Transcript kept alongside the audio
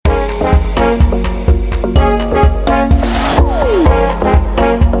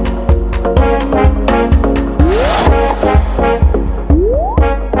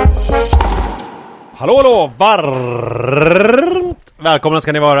Hallå, varmt välkomna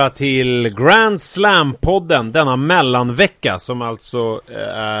ska ni vara till Grand Slam-podden denna mellanvecka som alltså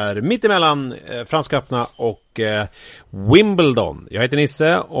är mitt emellan Franska öppna och Wimbledon. Jag heter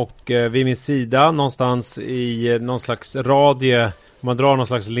Nisse och vid min sida någonstans i någon slags radie, man drar någon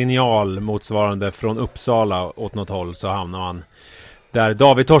slags lineal motsvarande från Uppsala åt något håll så hamnar man där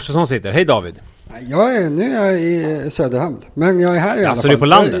David Torstensson sitter. Hej David! Nu är jag i Söderhamn, men jag är här i alla fall. Du är på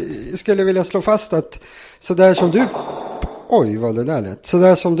landet? Jag skulle vilja slå fast att sådär som du... Oj, vad det där lät.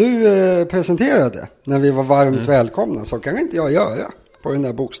 Sådär som du presenterade när vi var varmt välkomna så kan inte jag göra på den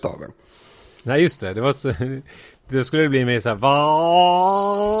där bokstaven. Nej, just det. Det var så... Det skulle bli mer så här varmt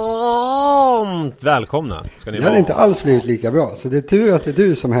välkomna. Ska ni det hade inte alls blivit lika bra. Så det är tur att det är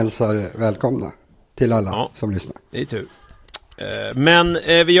du som hälsar välkomna till alla som lyssnar. Det är tur. Men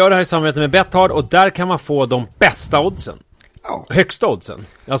vi gör det här i samarbete med Betthard och där kan man få de bästa oddsen. Ja. Högsta oddsen.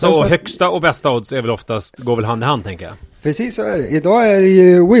 Alltså och högsta och bästa odds är väl oftast, går väl hand i hand tänker jag. Precis så är det. Idag är det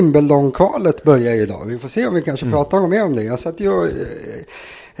ju Wimbledon-kvalet börjar idag. Vi får se om vi kanske pratar mer om det. Jag satt ju och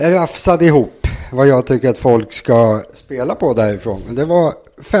rafsade ihop vad jag tycker att folk ska spela på därifrån. Det var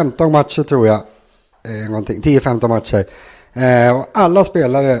 15 matcher tror jag. 10-15 matcher. Och alla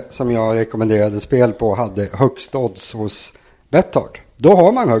spelare som jag rekommenderade spel på hade högst odds hos Betthard. Då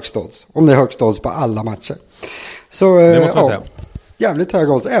har man högst odds. Om det är högst odds på alla matcher. Så det måste man säga. Jävligt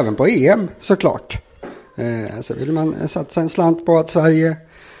hög odds även på EM såklart. Så vill man satsa en slant på att Sverige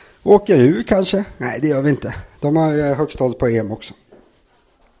åker ur kanske? Nej, det gör vi inte. De har högst odds på EM också.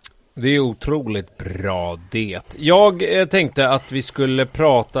 Det är otroligt bra det. Jag tänkte att vi skulle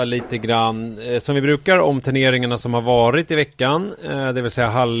prata lite grann som vi brukar om turneringarna som har varit i veckan. Det vill säga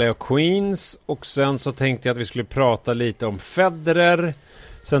Halle och Queens. Och sen så tänkte jag att vi skulle prata lite om Federer.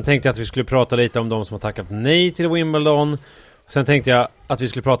 Sen tänkte jag att vi skulle prata lite om de som har tackat nej till Wimbledon. Sen tänkte jag att vi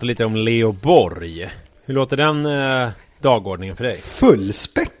skulle prata lite om Leo Borg. Hur låter den dagordningen för dig?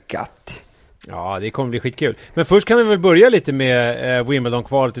 Fullspäckat. Ja, det kommer bli skitkul. Men först kan vi väl börja lite med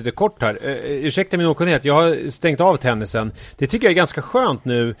Wimbledon-kvalet lite kort här. Ursäkta min okunnighet, jag har stängt av tennisen. Det tycker jag är ganska skönt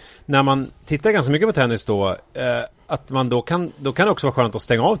nu när man tittar ganska mycket på tennis då. Att man då kan det också vara skönt att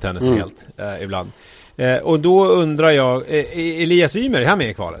stänga av tennisen helt ibland. Och då undrar jag, Elias Ymer, är han med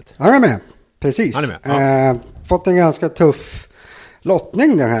i kvalet? Han är med, precis. Han är med. Fått en ganska tuff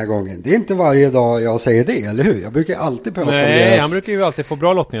lottning den här gången. Det är inte varje dag jag säger det, eller hur? Jag brukar alltid prata om det. Nej, han brukar ju alltid få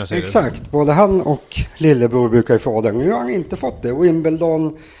bra lottningar. Exakt, både han och lillebror brukar ju få den. Nu har han inte fått det.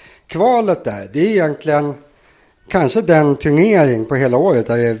 Wimbledon-kvalet där, det är egentligen kanske den turnering på hela året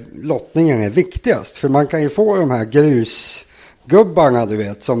där lottningen är viktigast. För man kan ju få de här grusgubbarna, du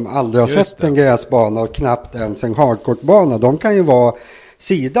vet, som aldrig har sett en gräsbana och knappt ens en hardcourtbana. De kan ju vara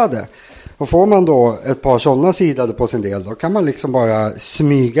sidade. Och får man då ett par sådana sidade på sin del, då kan man liksom bara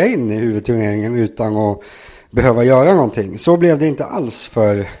smyga in i huvudturneringen utan att behöva göra någonting. Så blev det inte alls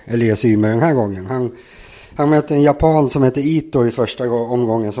för Elias Ymer den här gången. Han mötte en japan som heter Ito i första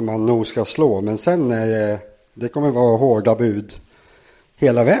omgången som han nog ska slå. Men sen det kommer vara hårda bud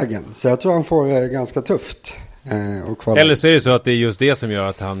hela vägen. Så jag tror han får ganska tufft. Eller så är det så att det är just det som gör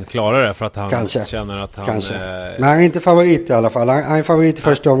att han klarar det, för att han känner att han... Men han är inte favorit i alla fall. Han är favorit i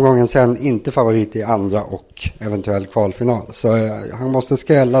första omgången, sen inte favorit i andra och eventuell kvalfinal. Så han måste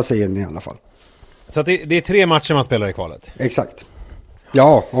skrälla sig in i alla fall. Så att det är 3 matcher man spelar i kvalet? Exakt.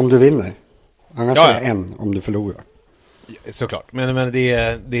 Ja, om du vinner. Annars är det en om du förlorar. Såklart, men det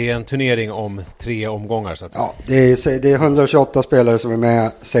är en turnering om 3 omgångar så att säga. Ja, det är 128 spelare som är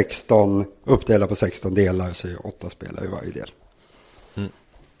med, 16 uppdelat på 16 delar, så är det 8 spelare i varje del.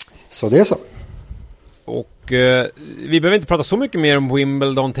 Så det är så. Och vi behöver inte prata så mycket mer om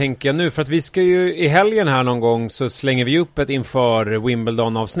Wimbledon tänker jag nu, för att vi ska ju i helgen här någon gång så slänger vi upp ett inför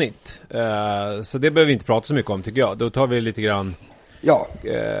Wimbledon-avsnitt. Så det behöver vi inte prata så mycket om tycker jag. Då tar vi lite grann... Ja.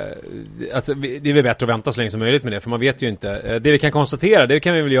 Alltså, det är väl bättre att vänta så länge som möjligt med det, för man vet ju inte. Det vi kan konstatera, det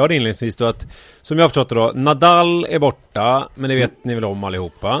kan vi väl göra inledningsvis då, att som jag har förstått det då, Nadal är borta, men det vet ni väl om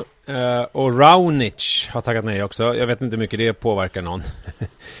allihopa. Och Raonic har taggat nej också. Jag vet inte hur mycket det påverkar någon.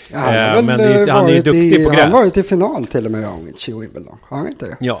 Ja, men han är ju duktig på gräs. Han var ju till final till och med, Raonic i Wimbledon. Har han inte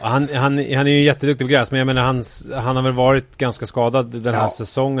det? Ja, han är ju jätteduktig på gräs. Men jag menar, han har väl varit ganska skadad den här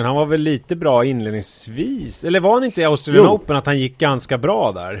säsongen. Han var väl lite bra inledningsvis. Eller var han inte i Australian Open att han gick ganska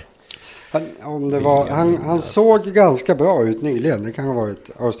bra där? Han såg ganska bra ut nyligen. Det kan ha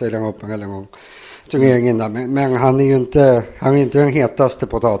varit Australian Open eller någon turneringen där. Men han är ju inte den hetaste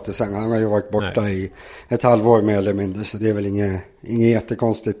potatisen. Han har ju varit borta i ett halvår mer eller mindre. Så det är väl inget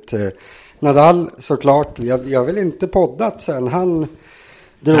jättekonstigt. Nadal såklart. Vi har väl inte poddat sen han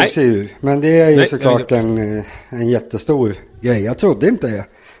drog sig ur. Men det är ju såklart en jättestor grej. Jag trodde inte det.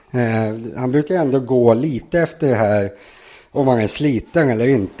 Han brukar ändå gå lite efter det här om han är sliten eller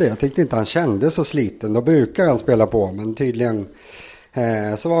inte. Jag tyckte inte han kände så sliten. Då brukar han spela på, men tydligen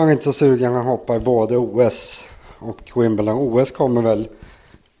så var han inte så sugen. Han hoppar både OS och Wimbledon. OS kommer väl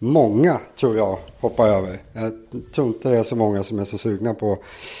många, tror jag, hoppa över. Jag tror inte det är så många som är så sugna på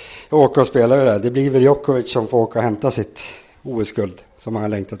att åka och spela det där. Det blir väl Djokovic som får åka och hämta sitt OS-guld som han har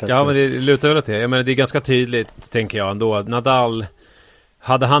längtat efter. Ja, men det lutar väl till. Jag menar, det är ganska tydligt, tänker jag ändå. Nadal,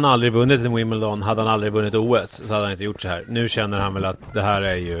 hade han aldrig vunnit en Wimbledon, hade han aldrig vunnit OS, så hade han inte gjort så här. Nu känner han väl att det här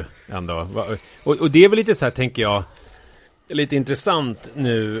är ju ändå... Och det är väl lite så här, tänker jag, lite intressant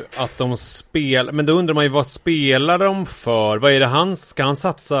nu att de spelar... Men då undrar man ju, vad spelar de för? Vad är det ska han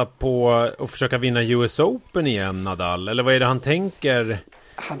satsa på att försöka vinna US Open igen, Nadal? Eller vad är det han tänker...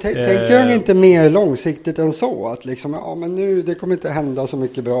 Tänker han inte mer långsiktigt än så? Att liksom, ja men nu, det kommer inte hända så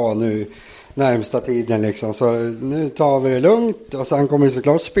mycket bra nu närmsta tiden liksom. Så nu tar vi det lugnt och sen kommer vi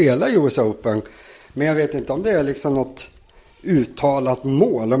såklart spela US Open. Men jag vet inte om det är liksom något uttalat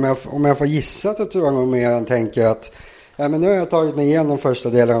mål. Om jag får gissa, så tror jag nog mer han tänker att ja, men nu har jag tagit mig igenom första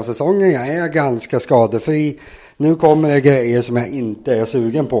delen av säsongen. Jag är ganska skadefri. Nu kommer det grejer som jag inte är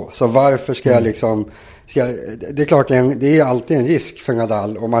sugen på. Så varför ska jag liksom... det är klart, det är alltid en risk för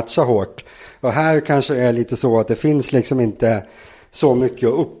Nadal att matcha hårt. Och här kanske är lite så att det finns liksom inte så mycket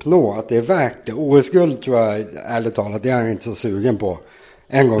att uppnå. Att det är värt det. OS-guld tror jag, ärligt talat, det är han inte så sugen på.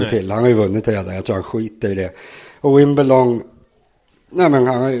 En gång till. Han har ju vunnit redan. Jag tror han skiter i det. Och Wimbledon... Nej, men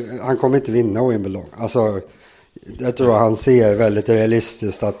han kommer inte vinna Wimbledon. Alltså... Jag tror han ser väldigt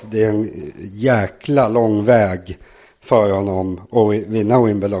realistiskt att det är en jäkla lång väg för honom att vinna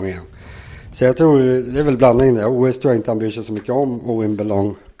Wimbledon igen. Så jag tror det är väl blandning där. OS tror jag inte han bryr sig så mycket om, och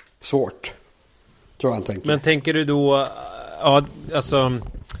Wimbledon svårt. Tror han tänker. Men tänker du då, ja alltså,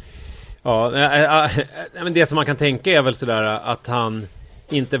 ja, men det som man kan tänka är väl sådär att han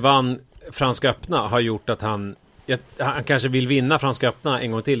inte vann Franska öppna har gjort att han kanske vill vinna Franska öppna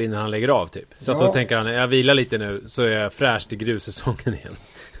en gång till innan han lägger av typ. Så att då tänker han, jag vilar lite nu så är jag fräsch till grussäsongen igen.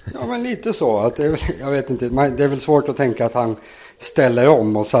 Ja, men lite så att det är väl, jag vet inte, det är väl svårt att tänka att han ställer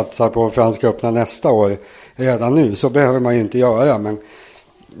om och satsar på Franska öppna nästa år redan nu. Så behöver man ju inte göra, men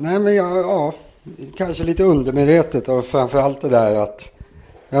nej, men ja, kanske lite undermedvetet, och framförallt det där att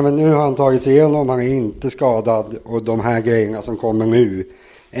ja, men nu har han tagit sig igenom, han är inte skadad, och de här grejerna som kommer nu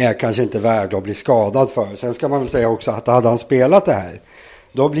är kanske inte värd att bli skadad för. Sen ska man väl säga också att hade han spelat det här,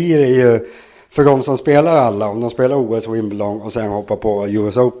 då blir det ju för de som spelar alla, om de spelar OS och Wimbledon och sen hoppar på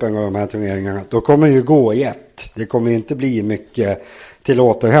US Open och de här turneringarna, då kommer det ju gå i ett. Det kommer ju inte bli mycket till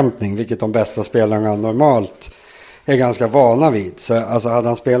återhämtning, vilket de bästa spelarna normalt är ganska vana vid. Så alltså hade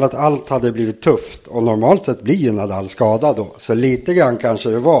han spelat allt hade det blivit tufft, och normalt sett blir ju Nadal skadad då. Så lite grann kanske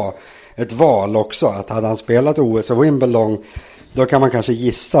det var ett val också, att hade han spelat OS och Wimbledon, då kan man kanske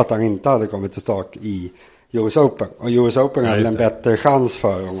gissa att han inte hade kommit till start i US Open. Och US Open är väl en bättre chans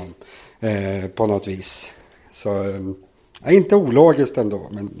för honom på något vis. Så inte ologiskt ändå,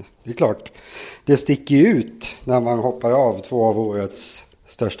 men det är klart, det sticker ut när man hoppar av två av årets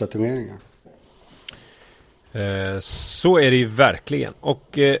största turneringar. Så är det ju verkligen.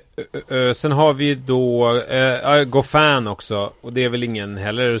 Och sen har vi då Goffin också. Och det är väl ingen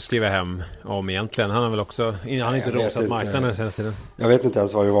heller att skriva hem om egentligen. Han har väl också, han har inte rosat marknaden senaste tiden. Jag vet inte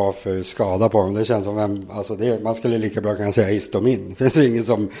ens vad det var för skada på honom. Det känns som alltså man skulle lika bra kunna säga histomin. Det finns ju ingen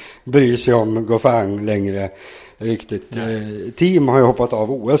som bryr sig om Goffin längre riktigt. Team har ju hoppat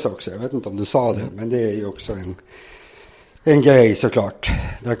av OS också. Jag vet inte om du sa det, men det är ju också en grej såklart.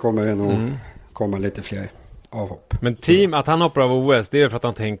 Där kommer det nog komma lite fler avhopp. Men team, att han hoppar av OS, det är för att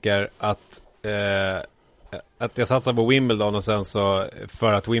han tänker att jag satsar på Wimbledon, och sen så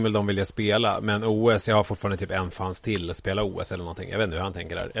för att Wimbledon vill jag spela, men OS, jag har fortfarande typ en chans till att spela OS eller någonting. Jag vet inte hur han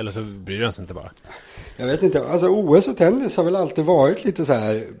tänker där. Eller så bryr han sig inte bara. Jag vet inte. Alltså OS och tennis har väl alltid varit lite så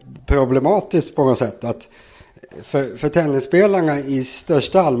här problematiskt på något sätt, att för tennisspelarna i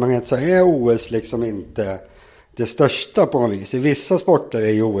största allmänhet så är OS liksom inte det största på något vis. I vissa sporter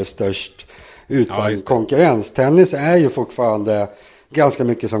är ju OS störst utan konkurrens. Tennis är ju fortfarande ganska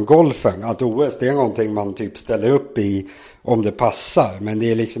mycket som golfen. Att OS, det är någonting man typ ställer upp i om det passar. Men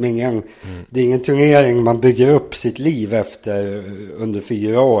det är liksom det är ingen turnering man bygger upp sitt liv efter under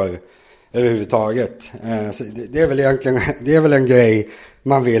 4 år överhuvudtaget. Så det är väl egentligen, det är väl en grej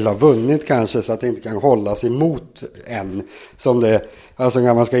man vill ha vunnit kanske, så att det inte kan hållas emot en. Som det, alltså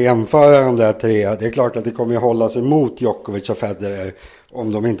när man ska jämföra de där tre, det är klart att det kommer att hållas emot Djokovic och Federer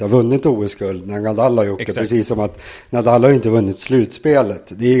om de inte har vunnit OS-guld när Nadal har gjort det. Precis som att Nadal har inte vunnit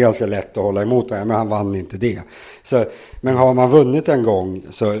slutspelet. Det är ganska lätt att hålla emot det, men han vann inte det. Så, men har man vunnit en gång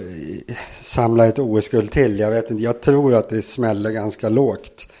så samla ett OS-guld till. Jag vet inte, jag tror att det smäller ganska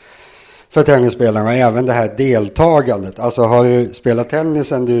lågt för tennisspelarna, även det här deltagandet. Alltså har du spelat tennis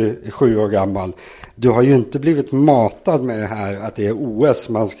sedan du är 7 år gammal, du har ju inte blivit matad med det här att det är OS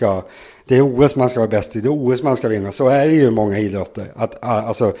man ska vara bäst i, det är OS man ska vinna. Så är det ju många idrotter.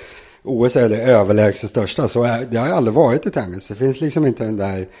 Alltså OS är det överlägset största, det har aldrig varit i tennis. Det finns liksom inte den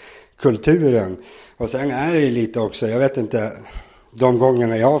där kulturen. Och sen är det ju lite också, jag vet inte, de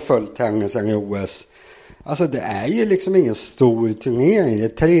gångerna jag har följt tennisen i OS, alltså det är ju liksom ingen stor turnering. Det är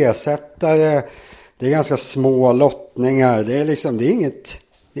tresättare, det är ganska små lottningar.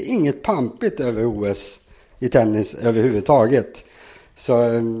 Det är inget pampigt över OS i tennis överhuvudtaget. Så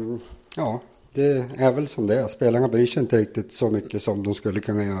ja, det är väl som det är. Spelarna bryr sig inte riktigt så mycket som de skulle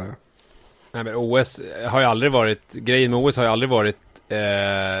kunna göra. Nej, men OS har ju aldrig varit, grejen med OS har ju aldrig varit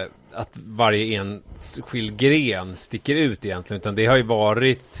att varje enskild gren sticker ut egentligen, utan det har ju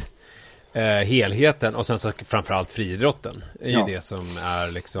varit helheten, och sen så framförallt friidrotten är ju det som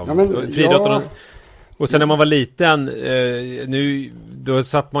är liksom friidrotten. Och sen när man var liten, då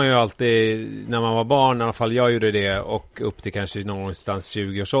satt man ju alltid, när man var barn, i alla fall jag gjorde det, och upp till kanske någonstans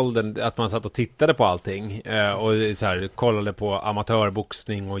 20-årsåldern, att man satt och tittade på allting. Och så här, kollade på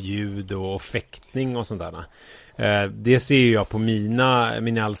amatörboxning och judo och fäktning och sånt där. Det ser jag på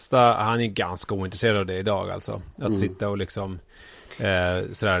min äldsta, han är ganska ointresserad av det idag alltså. Att sitta och liksom,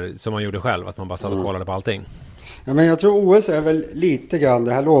 sådär, som man gjorde själv, att man bara satt och kollade på allting. Ja, men jag tror OS är väl lite grann,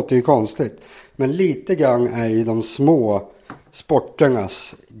 det här låter ju konstigt, men lite grann är ju de små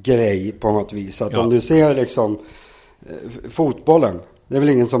sporternas grej på något vis. Att om du ser liksom fotbollen, det är väl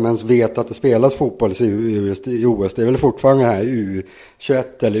ingen som ens vet att det spelas fotboll i OS. Det är väl fortfarande här U21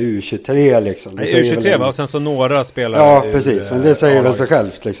 eller U23 liksom. Nej, U23 va? Och sen så några spelar. Ja, precis. Men det säger väl sig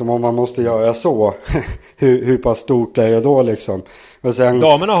självt liksom. Om man måste göra så, hur pass stort är det då liksom? Och sen,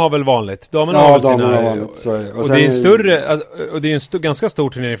 damerna har väl vanligt. Damerna har vanligt. Och det är en större, och det är en ganska stor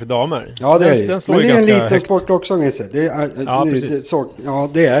turnering för damer. Ja, det är den men det är en liten högt. sport också, Nisse.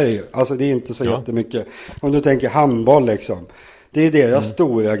 Det är ju. Alltså det är inte så jättemycket. Om du tänker handboll liksom. Det är deras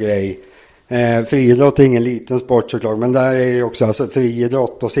stora grej. Friidrott är ingen liten sport såklart, men där är ju också alltså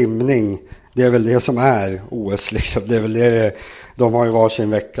friidrott och simning. Det är väl det som är OS liksom. Det är väl det, de har ju varsin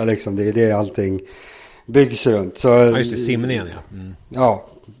vecka liksom. Det är det allting byggs runt. Så, ja, just det, simningen Ja,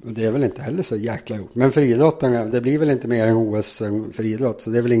 det är väl inte heller så jäkla gjort. Men friidrotten, det blir väl inte mer än OS än friidrott. Så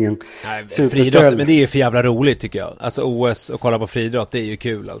det är väl ingen friidrott, men det är ju för jävla roligt tycker jag. Alltså OS och kolla på friidrott, det är ju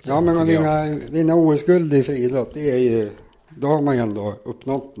kul alltså. Ja, men man vinna OS-guld i friidrott, det är ju, då har man ju ändå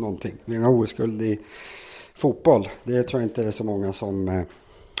uppnått någonting. Vinna OS-guld i fotboll, det tror jag inte det är så många som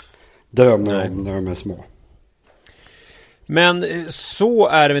drömmer om när de är små. Men så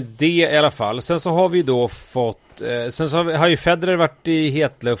är det med det i alla fall. Sen så har vi då fått, sen så har ju Federer varit i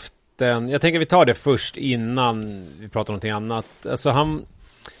hetluften. Jag tänker vi tar det först innan vi pratar om någonting annat. Alltså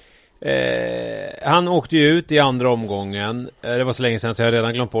han åkte ju ut i andra omgången. Det var så länge sedan så jag har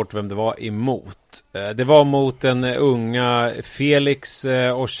redan glömt bort vem det var emot. Det var mot den unga Felix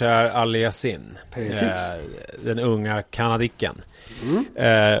Auger-Aliassime. Den unga kanadicken.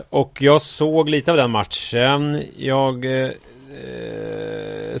 Och jag såg lite av den matchen. Jag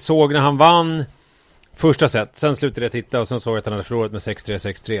såg när han vann första set. Sen slutade jag titta och sen såg jag att han hade förlorat med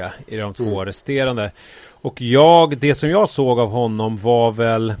 6-3, 6-3 i de två resterande. Och det som jag såg av honom var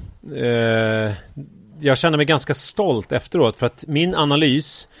väl jag kände mig ganska stolt efteråt, för att min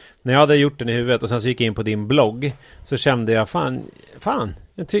analys, när jag hade gjort den i huvudet och sen så gick jag in på din blogg, så kände jag fan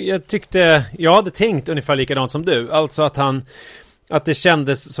jag tyckte jag hade tänkt ungefär likadant som du. Alltså att det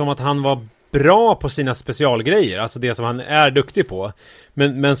kändes som att han var bra på sina specialgrejer, alltså det som han är duktig på,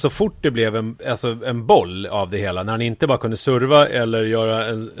 men så fort det blev en boll av det hela, när han inte bara kunde serva eller göra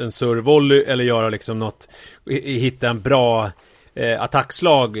en servvolley eller göra liksom något, hitta en bra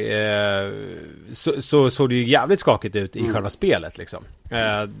attackslag, så såg det ju jävligt skakigt ut i själva spelet liksom.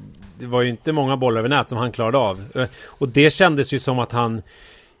 Det var ju inte många bollar över nät som han klarade av, och det kändes ju som att han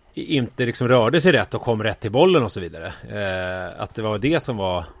inte liksom rörde sig rätt och kom rätt till bollen och så vidare. Att det var det som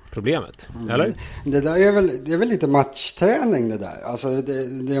var problemet, eller? Det där är väl lite matchträning det där. Alltså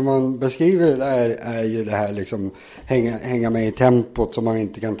det man beskriver där är ju det här liksom hänga med i tempot som man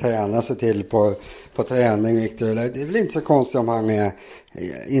inte kan träna sig till på träning. Det är väl inte så konstigt om han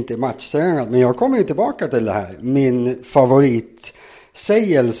inte är matchtränad. Men jag kommer ju tillbaka till det här. Min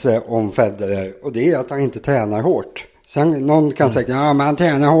favoritsägelse om Federer, och det är att han inte tränar hårt. Sen någon kan säga, ja men han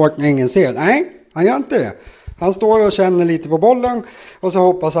tränar hårt när ingen ser. Nej, han gör inte det. Han står och känner lite på bollen och så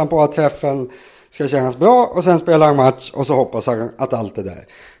hoppas han på att träffen ska kännas bra, och sen spelar han match och så hoppas han att allt är där.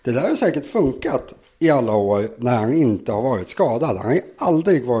 Det där har säkert funkat i alla år när han inte har varit skadad. Han har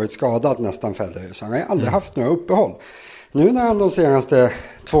aldrig varit skadad nästan, Federer, så han har aldrig haft några uppehåll. Nu när han de senaste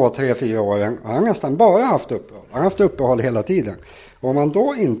 2, 3, 4 åren har han nästan bara haft uppehåll. Han har haft uppehåll hela tiden. Och om man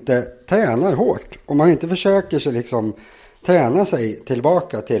då inte tränar hårt, om man inte försöker sig liksom träna sig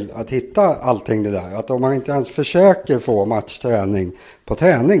tillbaka till att hitta allting det där. Att om man inte ens försöker få matchträning på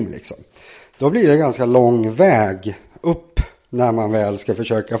träning liksom, då blir det ganska lång väg upp när man väl ska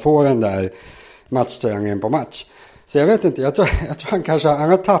försöka få den där matchträningen på match. Så jag vet inte, jag tror han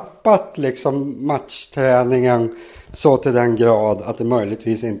har tappat liksom matchträningen så till den grad att det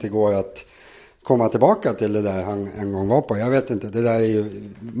möjligtvis inte går att komma tillbaka till det där han en gång var på. Jag vet inte, det där är ju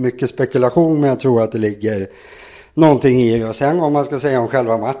mycket spekulation, men jag tror att det ligger någonting i det. Och sen om man ska säga om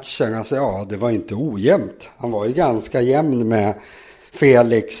själva matchen, alltså ja, det var inte ojämnt. Han var ju ganska jämn med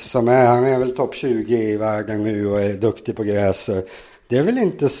Felix, han är väl topp 20 i världen nu och är duktig på gräs. Det är väl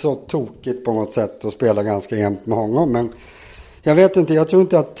inte så tokigt på något sätt att spela ganska jämnt med honom, men jag vet inte, jag tror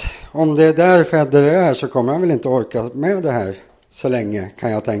inte att om det är där Federer är så kommer han väl inte orka med det här så länge,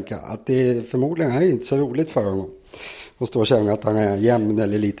 kan jag tänka. Att det förmodligen är inte så roligt för honom att stå och känna att han är jämn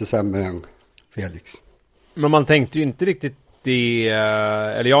eller lite sämre än Felix. Men man tänkte ju inte riktigt det,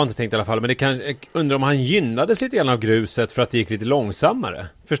 eller jag har inte tänkt i alla fall, men det kanske, undrar om han gynnades lite grann av gruset för att det gick lite långsammare.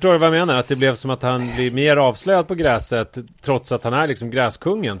 Förstår du vad jag menar? Att det blev som att han blir mer avslöjad på gräset trots att han är liksom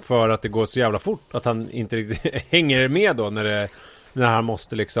gräskungen, för att det går så jävla fort att han inte riktigt hänger med då när han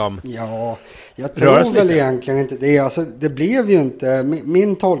måste liksom. Ja, jag tror väl egentligen inte det. Alltså, det blev ju inte,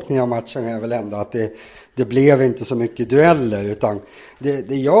 min tolkning av matchen är väl ändå att det blev inte så mycket dueller, utan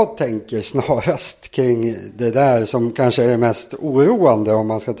det jag tänker snarast kring det där som kanske är det mest oroande om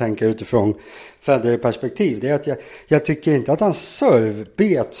man ska tänka utifrån Federer-perspektiv, det är att jag tycker inte att hans serve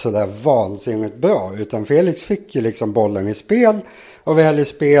bet så där vansinnigt bra, utan Felix fick ju liksom bollen i spel, och väl i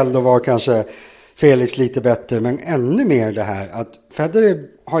spel då var kanske Felix lite bättre, men ännu mer det här att Federer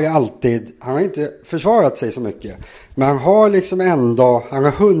har ju alltid, han har inte försvarat sig så mycket, men han har liksom ändå, han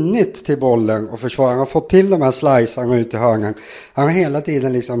har hunnit till bollen och försvara, han har fått till de här slicearna ut i hörnan, han har hela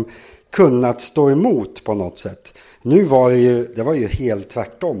tiden liksom kunnat stå emot på något sätt. Nu var det var ju helt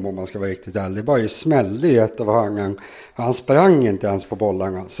tvärtom om man ska vara riktigt ärlig, det bara ju smällde i ett av hörnan, han sprang inte ens på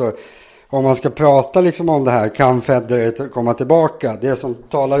bollarna. Så om man ska prata liksom om det här, kan Federer komma tillbaka, det som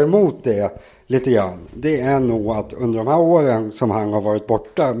talar emot det lite grann, det är nog att under de här åren som han har varit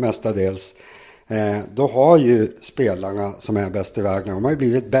borta mestadels, då har ju spelarna som är bäst i världen, de har ju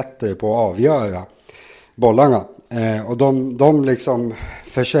blivit bättre på att avgöra bollarna. Och de liksom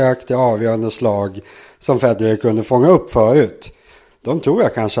försökte avgörande slag som Federer kunde fånga upp förut. De tror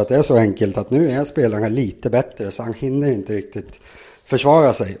jag kanske att det är så enkelt att nu är spelarna lite bättre, så han hinner inte riktigt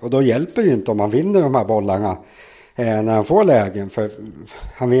försvara sig. Och då hjälper ju inte om man vinner de här bollarna när han får lägen, för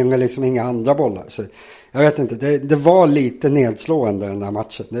han vinner liksom inga andra bollar. Så jag vet inte, det var lite nedslående den här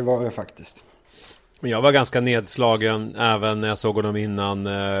matchen, det var det faktiskt. Men jag var ganska nedslagen även när jag såg honom innan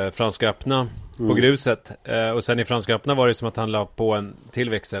Franska öppna på gruset. Och sen i Franska öppna var det som att han la på en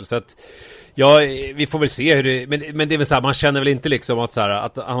tillväxel. Så att ja, vi får väl se hur det, men det är väl så här, man känner väl inte liksom att så här,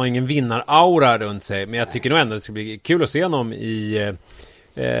 att han har ingen vinnaraura runt sig, men jag tycker nog ändå att det ska bli kul att se honom i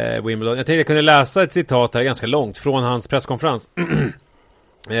Wimbledon. Jag tänkte jag kunde läsa ett citat här ganska långt från hans presskonferens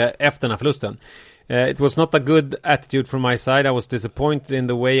efter den här förlusten. It was not a good attitude from my side. I was disappointed in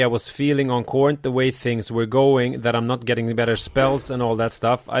the way I was feeling on court, the way things were going, that I'm not getting better spells and all that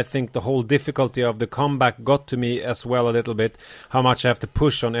stuff. I think the whole difficulty of the comeback got to me as well a little bit, how much I have to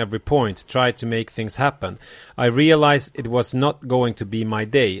push on every point, try to make things happen. I realized it was not going to be my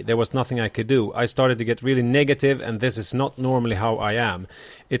day. There was nothing I could do. I started to get really negative, and this is not normally how I am.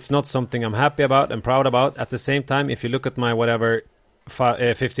 It's not something I'm happy about and proud about. At the same time, if you look at my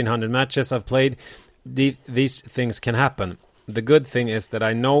 1,500 matches I've played, these things can happen. The good thing is that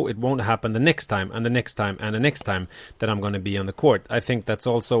I know it won't happen the next time and the next time and the next time that I'm going to be on the court. I think that's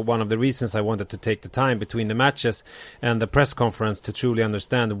also one of the reasons I wanted to take the time between the matches and the press conference to truly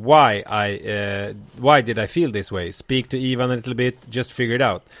understand why did I feel this way. Speak to Ivan a little bit, just figure it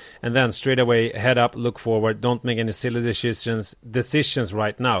out. And then straight away, head up, look forward, don't make any silly decisions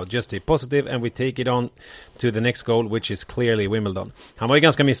right now. Just stay positive and we take it on to the next goal, which is clearly Wimbledon. Han var ju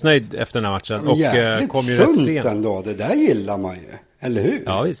ganska missnöjd efter den här matchen. Och kom ju rätt sent ändå, det där gillar man ju, eller hur?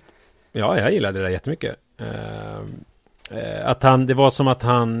 Ja, visst. Ja, jag gillade det där jättemycket. Att han, det var som att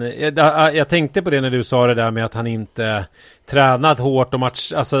han, jag tänkte på det när du sa det där med att han inte tränat hårt och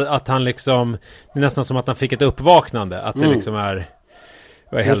match, alltså att han liksom, det är nästan som att han fick ett uppvaknande, att det liksom är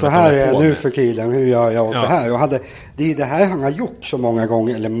det är så här är nu för killen, hur gör jag åt det här? Och det är det här han har gjort så många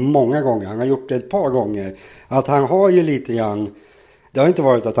gånger, eller många gånger, han har gjort det ett par gånger, att han har ju lite grann det har inte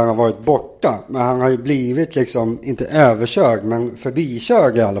varit att han har varit borta, men han har ju blivit liksom, inte överkörd, men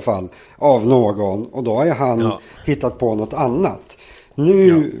förbikörd i alla fall av någon, och då har ju han hittat på något annat.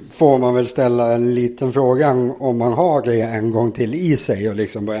 Nu får man väl ställa en liten fråga om man har det en gång till i sig och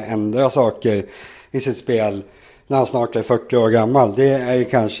liksom börja ändra saker i sitt spel när han snart är 40 år gammal. Det är ju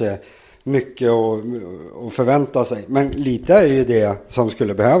kanske mycket att förvänta sig. Men lite är ju det som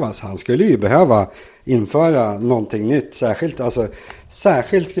skulle behövas. Han skulle ju behöva införa någonting nytt.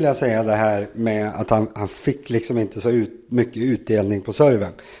 Särskilt skulle jag säga det här med att han fick liksom inte så mycket utdelning på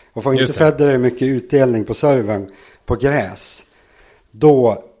serven. Och får inte Federer mycket utdelning på serven på gräs,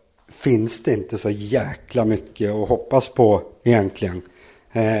 då finns det inte så jäkla mycket att hoppas på egentligen.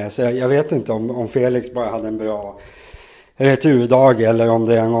 Så jag vet inte om Felix bara hade en bra returdag eller om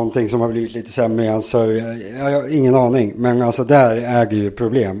det är någonting som har blivit lite sämre än så. Jag har ingen aning, men alltså där är det ju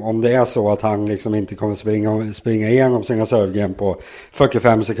problem. Om det är så att han liksom inte kommer springa igenom sina servegame på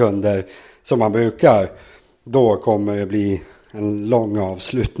 45 sekunder som han brukar, då kommer det bli en lång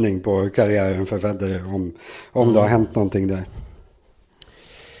avslutning på karriären för Federer om det har hänt någonting där.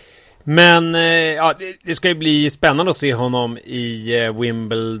 Men det ska ju bli spännande att se honom i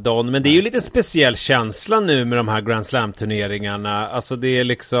Wimbledon. Men det är ju lite speciell känsla nu med de här Grand Slam-turneringarna. Alltså det är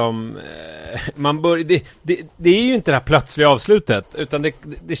liksom det är ju inte det här plötsliga avslutet, utan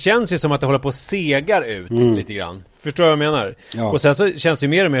det känns ju som att det håller på att segar ut lite grann. Förstår du vad jag menar? Ja. Och sen så känns det ju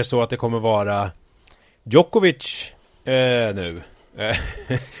mer och mer så att det kommer vara Djokovic nu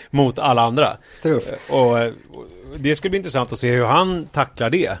mot alla andra. Och det skulle bli intressant att se hur han tacklar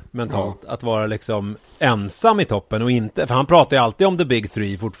det mentalt, att vara liksom ensam i toppen och inte, för han pratar ju alltid om the big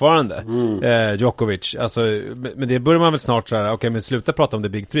three fortfarande, Djokovic, alltså, men det börjar man väl snart så här, okej, men sluta prata om the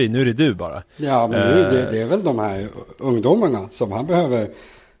big three, nu är det du bara. Ja, men nu det är väl de här ungdomarna som han behöver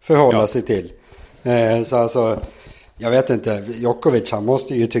förhålla sig till. Så alltså, jag vet inte, Djokovic, han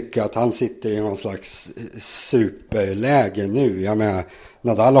måste ju tycka att han sitter i någon slags superläge nu. Jag menar,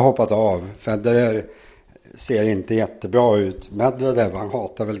 Nadal har hoppat av, Federer ser inte jättebra ut, Medvedev, han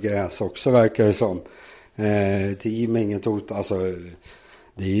hatar väl gräs också, verkar det som. Team, inget hot, alltså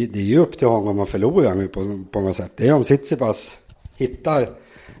det är ju upp till honom att förlora nu på något sätt. Det är om Tsitsipas hittar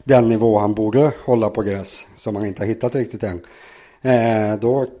den nivå han borde hålla på gräs, som han inte har hittat riktigt än.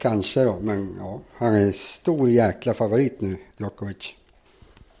 Då kanske då, men ja, han är en stor jäkla favorit nu, Djokovic.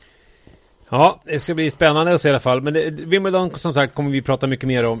 Ja, det ska bli spännande att se i alla fall. Men Wimbledon, som sagt, kommer vi prata mycket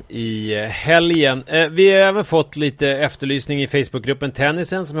mer om i helgen. Vi har även fått lite efterlysning i Facebookgruppen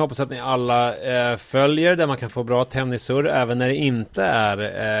Tennisen, som jag hoppas att ni alla följer, där man kan få bra tennisur även när det inte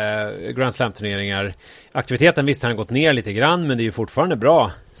är Grand Slam-turneringar. Aktiviteten visst har den gått ner lite grann, men det är ju fortfarande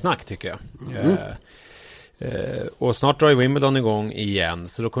bra snack, tycker jag. Och snart drar ju Wimbledon igång igen,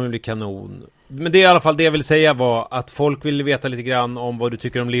 så då kommer det bli kanon. Men det är i alla fall det jag vill säga, var att folk vill veta lite grann om vad du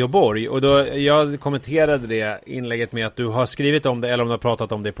tycker om Leo Borg. Och då, jag kommenterade det inlägget med att du har skrivit om det, eller om du har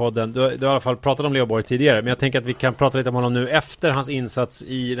pratat om det i podden. Du har i alla fall pratat om Leo Borg tidigare, men jag tänker att vi kan prata lite om honom nu efter hans insats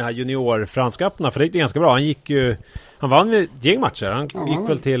i den här junior-franskaperna, för det gick ganska bra. Han vann med ett gäng matcher. Han gick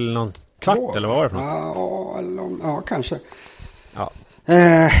väl till någon kvart, eller vad var det för något? Ja, kanske.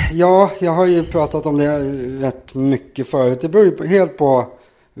 Ja, jag har ju pratat om det rätt mycket förut. Det beror helt på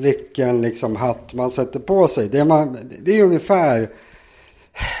vilken liksom hatt man sätter på sig. Det är ungefär,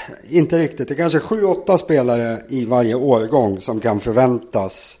 inte riktigt, det är kanske 7-8 spelare i varje årgång som kan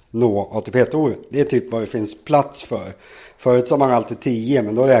förväntas nå ATP-touren. Det är typ vad det finns plats för. Förut så har man alltid 10,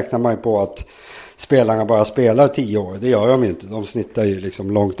 men då räknar man ju på att spelarna bara spelar 10 år. Det gör de ju inte. De snittar ju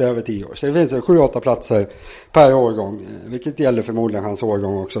liksom långt över 10 år. Så det finns 7-8 platser per årgång, vilket gäller förmodligen hans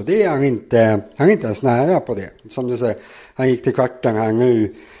årgång också. Det är han inte ens nära på det. Som du säger, han gick till kvarten här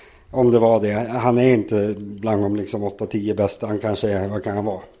nu, om det var det. Han är inte bland de liksom 8-10 bästa. Han kanske är, vad kan han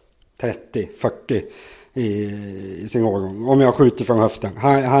vara? 30-40 i sin årgång. Om jag skjuter från höften.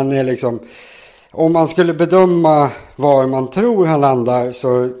 Han är liksom, om man skulle bedöma var man tror han landar,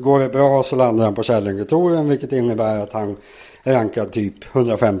 så går det bra så landar han på Challenger-touren, vilket innebär att han är rankad typ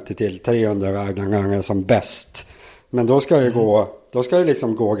 150-300 världen han är som bäst. Men då ska det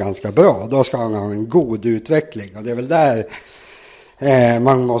liksom gå ganska bra. Då ska han ha en god utveckling, och det är väl där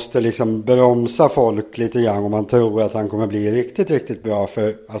man måste liksom bromsa folk lite grann om man tror att han kommer bli riktigt, riktigt bra.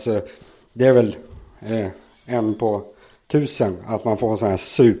 För alltså, det är väl en på 1000 att man får en sån här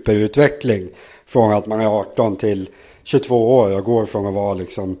superutveckling från att man är 18 till 22 år och går från att vara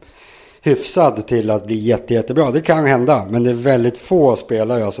liksom hyfsad till att bli jättebra. Det kan hända, men det är väldigt få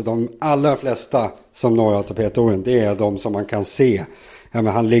spelare. Alltså de allra flesta som når ATP-touren, det är de som man kan se. Ja,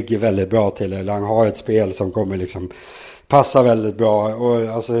 men han ligger väldigt bra till, eller han har ett spel som kommer liksom passa väldigt bra.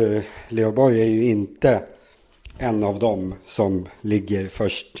 Och alltså, Leo Borg är ju inte en av dem som ligger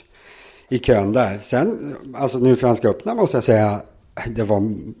först i kön där. Sen, alltså nu Franska öppna måste jag säga, det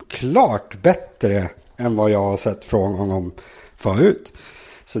var klart bättre än vad jag har sett från honom förut.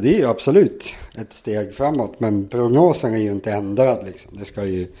 Så det är ju absolut ett steg framåt, men prognosen är ju inte ändrad liksom.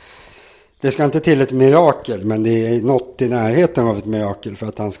 Det ska inte till ett mirakel, men det är något i närheten av ett mirakel för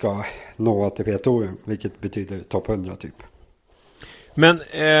att han ska nå ATP-touren, vilket betyder topp 100 typ. Men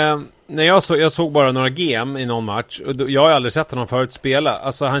när jag såg bara några game i någon match, och jag har aldrig sett honom förut spela.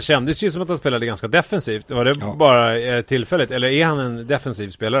 Alltså han kändes ju som att han spelade ganska defensivt. Var det bara tillfälligt, eller är han en defensiv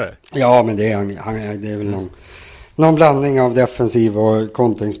spelare? Ja, men det är han. Det är väl någon blandning av defensiv och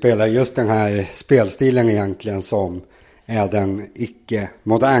kontringsspelare. Just den här spelstilen egentligen som är den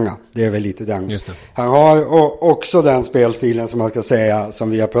icke-moderna. Det är väl lite den. Just det. Han har också den spelstilen som man ska säga, som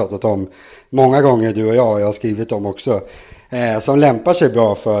vi har pratat om många gånger, du och jag har skrivit om också, som lämpar sig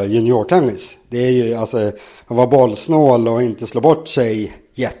bra för juniortennis. Det är ju alltså att vara bollsnål och inte slå bort sig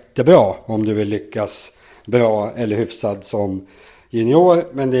jättebra om du vill lyckas bra eller hyfsad som junior.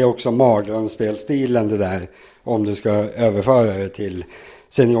 Men det är också mardrömsspelstilen det där, om du ska överföra det till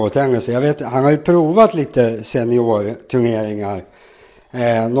seniortennis. Jag vet, han har ju provat lite seniorturneringar.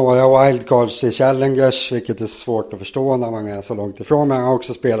 Några wildcards i Challengers, vilket är svårt att förstå när man är så långt ifrån. Men han har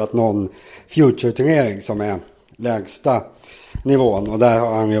också spelat någon future-turnering som är lägsta nivån. Och där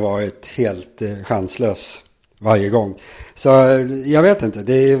har han ju varit helt chanslös varje gång. Så jag vet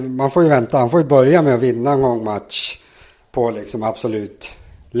inte, man får ju vänta. Han får ju börja med att vinna en gång match på liksom absolut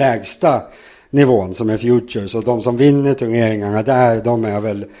lägsta nivån som är future. Så de som vinner turneringarna där, de är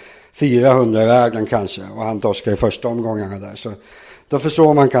väl 400 i vägen kanske. Och han torskar i första omgångarna där. Så då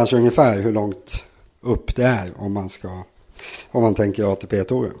förstår man kanske ungefär hur långt upp det är om man tänker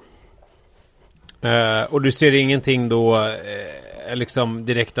ATP-touren. Och du ser ingenting då liksom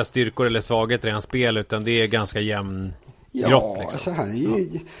direkta styrkor eller svagheter i hans spel, utan det är ganska jämn grott liksom. Så här,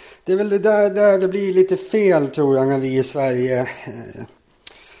 det är väl det där det blir lite fel tror jag när vi i Sverige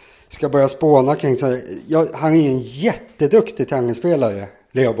ska börja spåna kring så här. Han är ju en jätteduktig tennisspelare,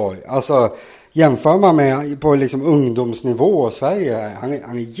 Leo Borg. Alltså jämför man med på liksom ungdomsnivå i Sverige, han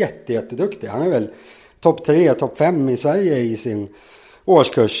är jätteduktig. Han är väl topp 3, topp 5 i Sverige i sin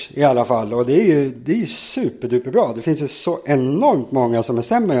årskurs i alla fall. Och det är ju superduper bra. Det finns ju så enormt många som är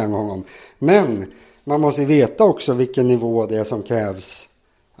sämre än honom. Men man måste veta också vilken nivå det är som krävs.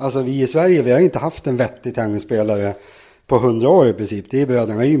 Alltså vi i Sverige, vi har inte haft en vettig tennisspelare på 100 år i princip. Det är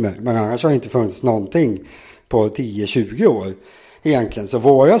bröderna Ymer. Men annars har det inte funnits någonting på 10-20 år egentligen. Så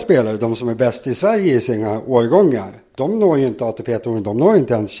våra spelare, de som är bäst i Sverige i sina årgångar, de når ju inte ATP-touren. De når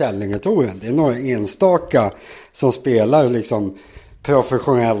inte ens Källingetouren. Det är några enstaka som spelar liksom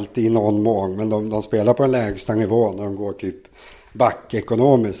professionellt i någon mån, men de spelar på den lägsta nivån när de går typ back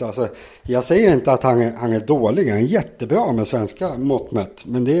ekonomiskt. Alltså, jag säger inte att han är dålig, han är jättebra med svenska mått mätt,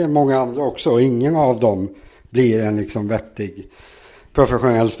 men det är många andra också och ingen av dem blir en liksom vettig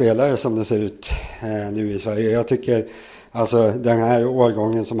professionell spelare som det ser ut nu i Sverige. Jag tycker alltså den här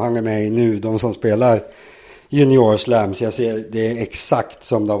årgången som han är med i nu, de som spelar junior slams, jag ser det är exakt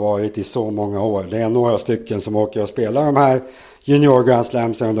som det har varit i så många år. Det är några stycken som åker och spelar de här junior grand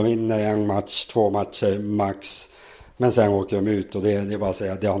slams och de vinner en match, 2 matcher max. Men sen åker de ut och det är bara att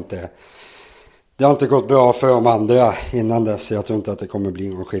säga att det har inte gått bra för de andra innan dess. Jag tror inte att det kommer bli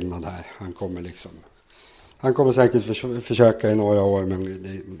någon skillnad här. Han kommer säkert försöka i några år, men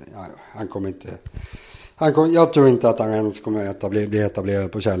han kommer inte. Jag tror inte att han ens kommer bli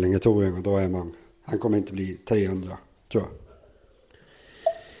etablerad på Källingetouren, och då han kommer inte bli 300, tror jag.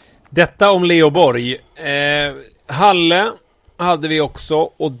 Detta om Leo Borg. Halle hade vi också,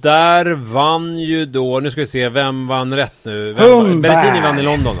 och där vann ju då, nu ska vi se, vem vann rätt nu? Berrettini vann i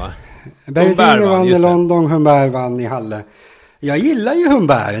London, va? Berrettini vann i London, Humbert vann i Halle. Jag gillar ju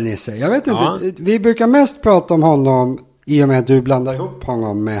Humbert, Nisse. Jag vet inte, vi brukar mest prata om honom i och med att du blandar ihop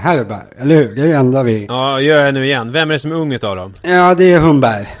honom med Herbert, eller hur? Det är ju enda vi... Ja, gör jag nu igen. Vem är det som är unget av dem? Ja, det är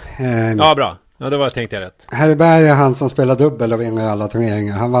Humbert. Ja, bra. Ja, det var jag tänkte jag rätt. Herbert är han som spelar dubbel och vinner alla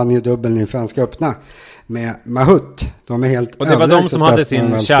turneringar. Han vann ju dubbeln i Franska öppna med Mahut. De är helt. Och det var de som hade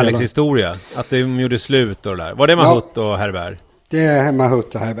sin kärlekshistoria, att de gjorde slut och det där. Var det Mahut och Herbert? Det är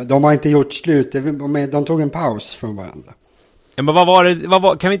Mahut och Herbert. De har inte gjort slut. De tog en paus från varandra. Ja, men vad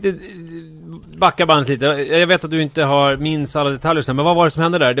var kan vi inte backa bandet lite? Jag vet att du inte minns alla detaljer, men vad var det som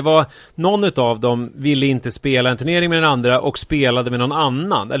hände där? Det var någon utav dem ville inte spela en turnering med den andra och spelade med någon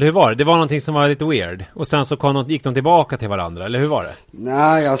annan. Eller hur var det? Det var någonting som var lite weird. Och sen så gick de tillbaka till varandra, eller hur var det?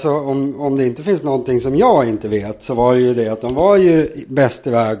 Nej, alltså om det inte finns någonting som jag inte vet, så var ju det att de var ju bäst i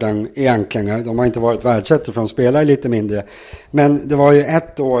världen egentligen. De har inte varit världsettor, för de spelar lite mindre. Men det var ju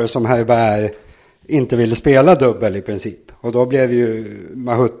ett år som Herbert inte ville spela dubbel i princip. Och då blev ju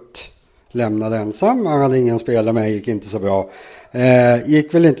Mahut lämnad ensam. Han hade ingen spelare med, gick inte så bra.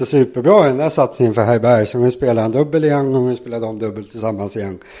 Gick väl inte superbra den där satsningen för Herberg. Så nu spelar han dubbel igen och nu spelar de dubbel tillsammans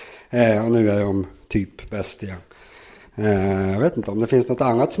igen. Och nu är de typ bäst igen. Jag vet inte om det finns något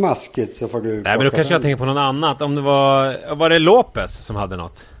annat smaskigt så får du... Nej, men då kanske jag tänker på något annat. Om det var det Lopez som hade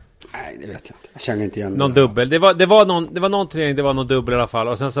något? Nej, det vet jag inte. Jag känner inte igen någon dubbel. Det var någon träning, det var någon dubbel i alla fall.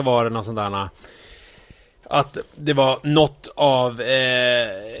 Och sen så var det någon sån där... Att det var något av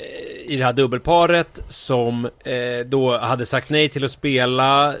i det här dubbelparet som då hade sagt nej till att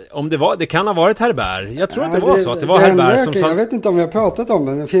spela. Om det kan ha varit Herbert. Jag tror att det var så att det var Herbert som sa... Jag vet inte om vi har pratat om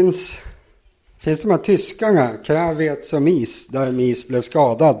det. Det finns de här tyskarna, Kravets och Mies, där Mies blev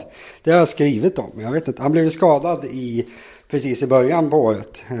skadad. Det har jag skrivit om. Jag vet inte, han blev skadad precis i början på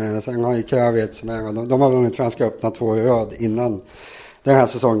året. Sen har ju Kravets med, de har vunnit Franska öppna 2 i rad innan den här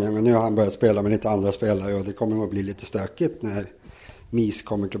säsongen. Men nu har han börjat spela med lite andra spelare och det kommer att bli lite stökigt när Mies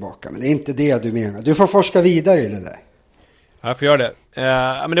kommer tillbaka. Men det är inte det du menar. Du får forska vidare i det där. Ja, jag får göra det.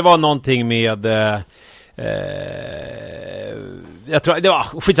 Men det var någonting med... jag tror det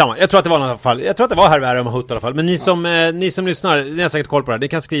var skitsamma. Jag tror att det var i alla fall. Jag tror att det var Herbert och Mahut i alla fall. Men ni som lyssnar, ni har säkert koll på det här. Ni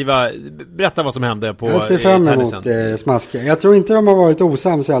kan skriva, berätta vad som hände på jag ser fram emot smasken. Jag tror inte de har varit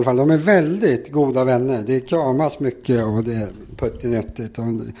osams i alla fall. De är väldigt goda vänner. Det kramas mycket och det är puttinöttigt.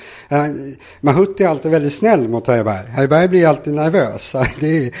 Mahut är alltid väldigt snäll mot Herbert. Herbert blir alltid nervös.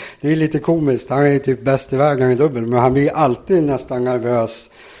 Det är lite komiskt. Han är typ bäst i världen i dubbel. Men han blir alltid nästan nervös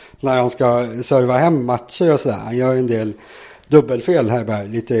när han ska serva hem matcher och sådär. Han gör en del dubbelfel här,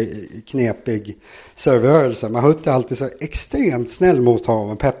 lite knepig serverrörelse. Mahut är alltid så extremt snäll mot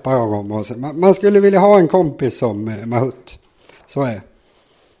honom, peppar honom. Och så. Man skulle vilja ha en kompis som Mahut. Så är det.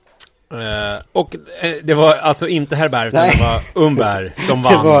 Och det var alltså inte Herbert utan det var Umberg som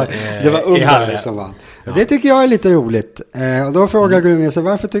vann. Det var Umberg som vann. Ja. Det tycker jag är lite roligt. Och då frågar Gunnar sig,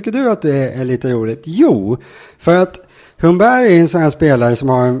 varför tycker du att det är lite roligt? Jo, för att Humberg är en sån här spelare som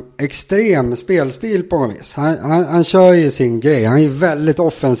har en extrem spelstil på något vis. Han kör ju sin grej. Han är väldigt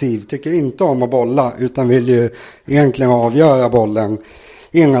offensiv. Tycker inte om att bolla utan vill ju egentligen avgöra bollen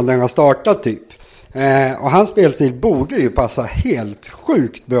innan den har startat typ. Och hans spelstil borde ju passa helt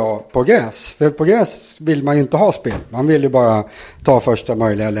sjukt bra på gräs. För på gräs vill man ju inte ha spel. Man vill ju bara ta första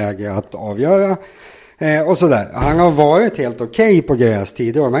möjliga läge att avgöra. Och sådär. Han har varit helt okej på gräs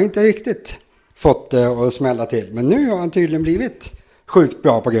tidigare. Men inte riktigt fått det att smälla till. Men nu har han tydligen blivit sjukt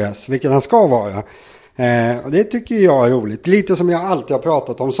bra på gräs. Vilket han ska vara. Och det tycker jag är roligt. Lite som jag alltid har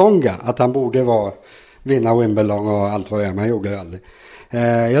pratat om Songa. Att han borde vinna Wimbledon och allt vad det är. Men han gjorde aldrig.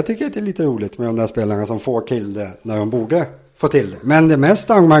 Jag tycker att det är lite roligt med de där spelarna som får till det när de borde få till det. Men det mest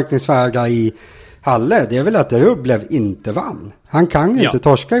anmärkningsvärda i Halle, det är väl att Rublev inte vann. Han kan ju inte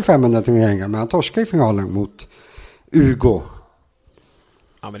torska i 500 turneringar, men han torskar i finalen mot Ugo.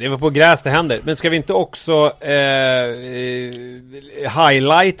 Ja, men det var på gräs det händer. Men ska vi inte också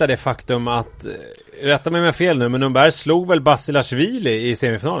highlighta det faktum att, rätta mig om jag fel nu, men Umberg slog väl Basilashvili i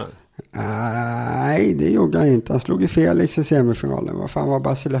semifinalen? Nej, det gjorde han inte. Han slog ju Felix i semifinalen. Vad fan var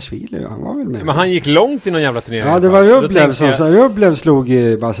Basilashvili? Han var väl med. Men han gick långt i någon jävla turnering. Ja, det var Rublev som sa. Rublev slog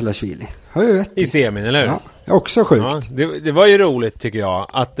Basilashvili. Har ju rätt i semin, eller hur? Ja, också sjukt. Ja, det var ju roligt tycker jag.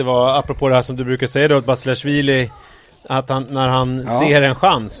 Att det var, apropå det här som du brukar säga då, att Basilashvili, att när han ser en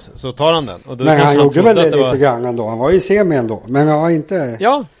chans så tar han den. Och då men han gjorde väl det lite grann ändå. Han var ju semin då. Men han var inte...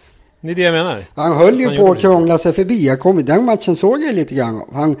 Ja, det är det jag menar. Han höll ju på att krångla sig förbi. Den matchen såg jag lite grann.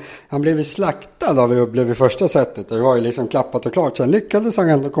 Han blev slaktad av Rublev i första sättet. Det var ju liksom klappat och klart. Sen lyckades han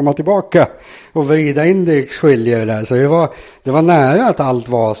ändå komma tillbaka och vrida in det skiljer där. Så det var nära att allt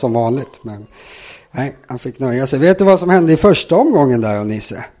var som vanligt. Men nej, han fick nöja sig. Vet du vad som hände i första omgången där,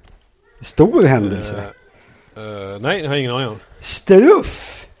 Nisse? Stor händelse. Nej, det har jag ingen aning om.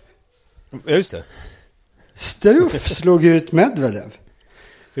 Struff! Just det. Struff slog ut Medvedev.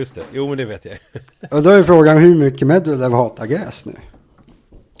 Just det, jo men det vet jag. Och då är frågan hur mycket Medvedev hatar gräs nu.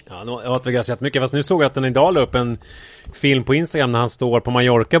 Ja, jag hatar gräs jättemycket. Fast nu såg jag att den idag la upp en film på Instagram när han står på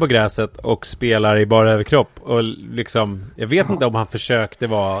Mallorca på gräset och spelar i bara överkropp. Och liksom, jag vet inte om han försökte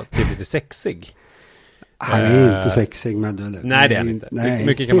vara typ lite sexig. Han är inte sexig Medvedev. Nej, det är han inte.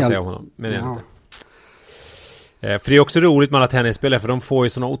 Mycket kan man säga om honom. Men det är inte. För det är också roligt med alla tennisspelare, för de får ju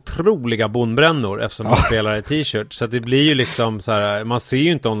såna otroliga bondbrännor eftersom de spelar i t-shirt. Så att det blir ju liksom så här, man ser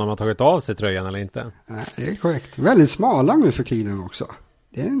ju inte om de har tagit av sig tröjan eller inte. Nej, det är korrekt. Väldigt smala nu för tiden också.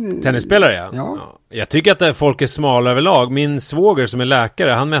 Tennisspelare, ja. Jag tycker att folk är smala överlag. Min svåger som är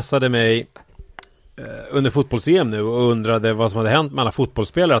läkare, han mässade mig under fotbolls-EM nu och undrade vad som hade hänt med alla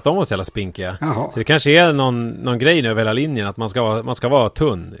fotbollsspelare, att de var så jävla spinkiga. Jaha. Så det kanske är någon grej nu över hela linjen, att man ska vara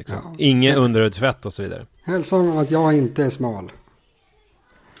tunn. Liksom. Ja. Ingen underhudsfett och så vidare. Hälsa om att jag inte är smal.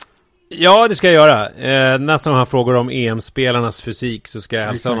 Ja, det ska jag göra. Nästan han frågar om EM-spelarnas fysik, så ska jag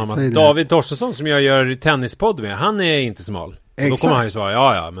hälsa honom att David Torstensson, som jag gör tennispodd med, han är inte smal. Och då kommer han ju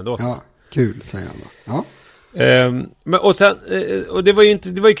svara, ja, men då så. Ja, kul, säger han då. Ja. Och det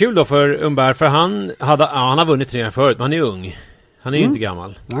var ju kul då för Umberg, för han har vunnit 3 förut, men han är ung. Han är ju inte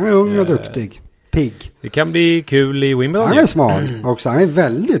gammal. Han är ung och duktig. Pigg. Det kan bli kul i Wimbledon. Han är smal också. Han är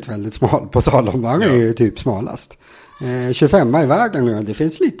väldigt, väldigt smal på tal om. Han är ju typ smalast. 25 i världen nu. Det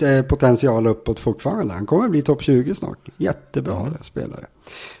finns lite potential uppåt fortfarande. Han kommer bli topp 20 snart. Jättebra spelare.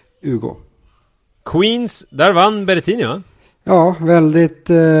 Hugo. Queens, där vann Berrettini, va? Ja, väldigt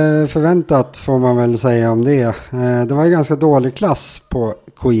förväntat får man väl säga om det. Det var ju ganska dålig klass på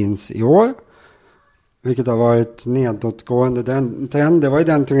Queens i år. Vilket har varit nedåtgående trend. Det var ju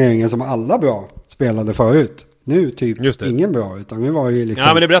den turneringen som alla bra spelade förut. Nu typ ingen bra, utan nu var ju liksom...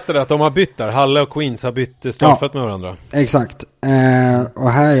 Ja, men det berättade att de har bytt där. Halle och Queens har bytt startfält med varandra. Exakt.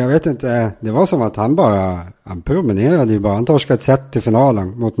 Och här, jag vet inte, det var som att han promenerade ju bara. Han torskade ett set i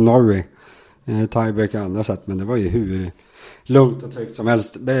finalen mot Norrie. Tiebreaker andra set, men det var ju hur lugnt och tryggt som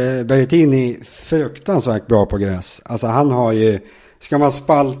helst. Berrettini fruktansvärt bra på gräs. Alltså han har ju, ska man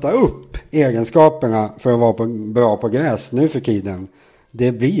spalta upp egenskaperna för att vara bra på gräs nu för tiden,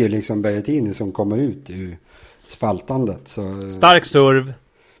 det blir ju liksom Berrettini som kommer ut ur spaltandet. Så, stark serv.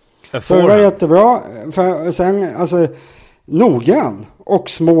 Så det var jättebra. Sen, alltså, noggrann och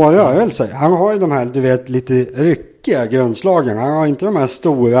små rörelser. Han har ju de här, du vet, lite ryckiga grundslagen. Han har inte de här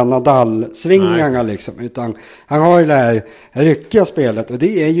stora Nadal-svingarna liksom, utan han har ju det här ryckiga spelet, och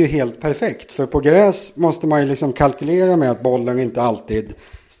det är ju helt perfekt. För på gräs måste man ju liksom kalkylera med att bollen inte alltid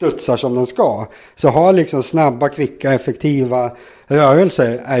studsar som den ska. Så ha liksom snabba, kvicka, effektiva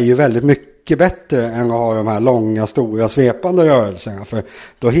rörelser är ju väldigt mycket bättre än att ha de här långa, stora, svepande rörelserna. För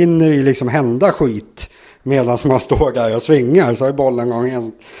då hinner det ju liksom hända skit medan man står där och svingar, så är bollen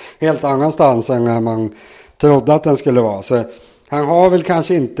gång helt annanstans än när man trodde att den skulle vara. Så han har väl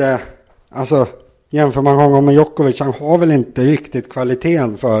kanske inte, alltså jämför man honom med Djokovic, han har väl inte riktigt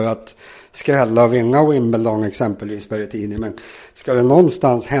kvaliteten för att skrälla och vinna Wimbledon exempelvis, Berrettini. Men ska det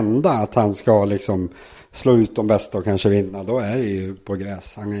någonstans hända att han ska liksom slå ut de bästa och kanske vinna, då är det ju på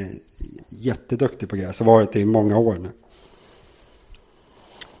gräs. Han är jätteduktig på gräs och har varit det i många år nu.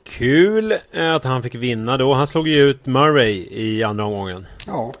 Kul att han fick vinna då. Han slog ju ut Murray i andra omgången.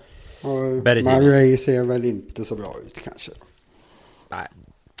 Ja, och Murray ser väl inte så bra ut kanske. Nej.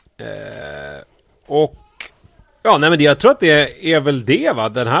 Och ja, nej, men jag tror att det är väl det, va,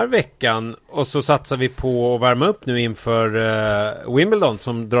 den här veckan. Och så satsar vi på att värma upp nu inför Wimbledon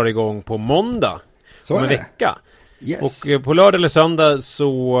som drar igång på måndag. Så om en vecka. Yes. Och på lördag eller söndag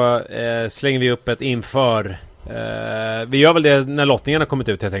så slänger vi upp ett inför. Vi gör väl det när lottningen har kommit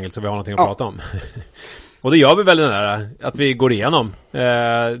ut helt enkelt, så vi har någonting att prata om. Och det gör vi väl den där, att vi går igenom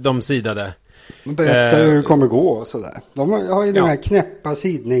de sidade. Berätta hur det kommer gå och sådär. De har ju den här knäppa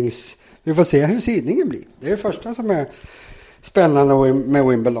sidnings... Vi får se hur sidningen blir. Det är det första som är spännande med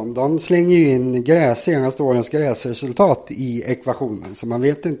Wimbledon. De slänger ju in senaste årens gräsresultat i ekvationen. Så man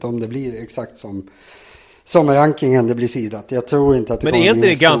vet inte om det blir exakt som rankingen det blir sidat. Jag tror inte att det. Men är inte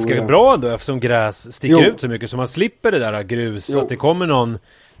det ganska bra då, eftersom gräs sticker ut så mycket, så man slipper det där grus, att det kommer någon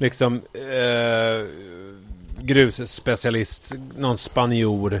liksom grusspecialist, någon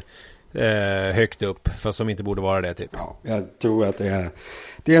spanjor högt upp, fast som inte borde vara det typ. Ja, jag tror att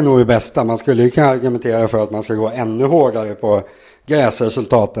det är nog det bästa. Man skulle ju kunna argumentera för att man ska gå ännu hårdare på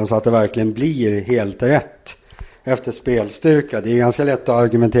gräsresultaten så att det verkligen blir helt rätt efter spelstyrka. Det är ganska lätt att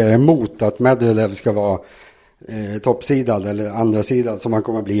argumentera emot att Medvedev ska vara toppsidad eller andra sidad som man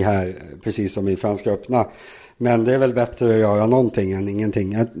kommer bli här, precis som i Franska öppna. Men det är väl bättre att göra någonting än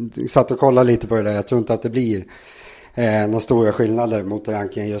ingenting. Jag satt och kollade lite på det där. Jag tror inte att det blir några stora skillnader mot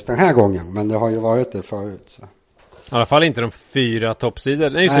rankingen just den här gången. Men det har ju varit det förut. Så. I alla fall inte de 4 toppsidor.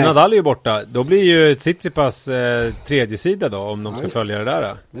 Nej, just Nadal är ju borta. Då blir ju Tsitsipas tredje sida då, om de ska följa det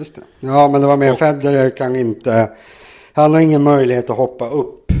där. Just det. Ja, men det var med Federer kan inte... Han har ingen möjlighet att hoppa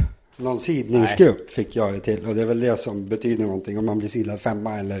upp. Någon sidningsgrupp fick jag det till. Och det är väl det som betyder någonting. Om man blir sidad 5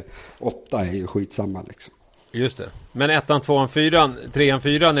 eller 8 är ju skitsamma liksom. Just det. Men 1, 2, 4, 3,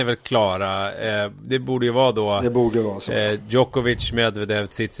 4 är väl klara. Det borde ju vara då... Det borde vara så. Djokovic, Medvedev,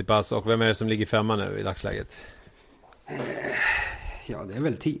 Tsitsipas. Och vem är det som ligger 5 nu i dagsläget? Ja, det är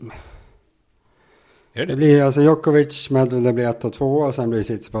väl team. Är det? Det blir alltså Djokovic, Medvedev blir 1 och 2. Och sen blir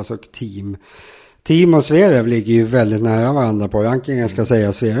Tsitsipas och team. Timo och Zverev ligger ju väldigt nära varandra på rankingen, ska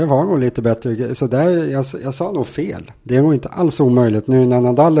säga. Zverev har nog lite bättre, så där, jag sa nog fel. Det är nog inte alls omöjligt. Nu när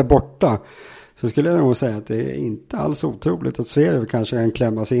Nadal är borta så skulle jag nog säga att det är inte alls otroligt att Zverev kanske kan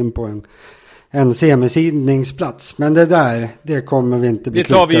klämma sig in på en semisidningsplats. Men det kommer vi inte bli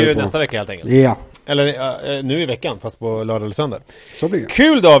klokare på. Det tar vi ju på nästa vecka helt enkelt. Ja. Eller nu i veckan, fast på lördag eller söndag. Så blir det.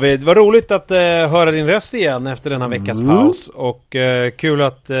 Kul David, vad roligt att höra din röst igen efter denna veckas paus. Och kul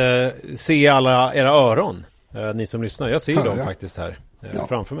att se alla era öron, ni som lyssnar. Jag ser dem faktiskt här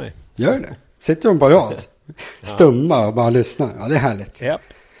framför mig. Gör det. Sitter de på rad? Stumma och bara lyssnar. Ja, det är härligt. Ja.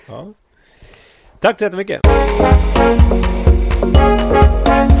 Tack så jättemycket.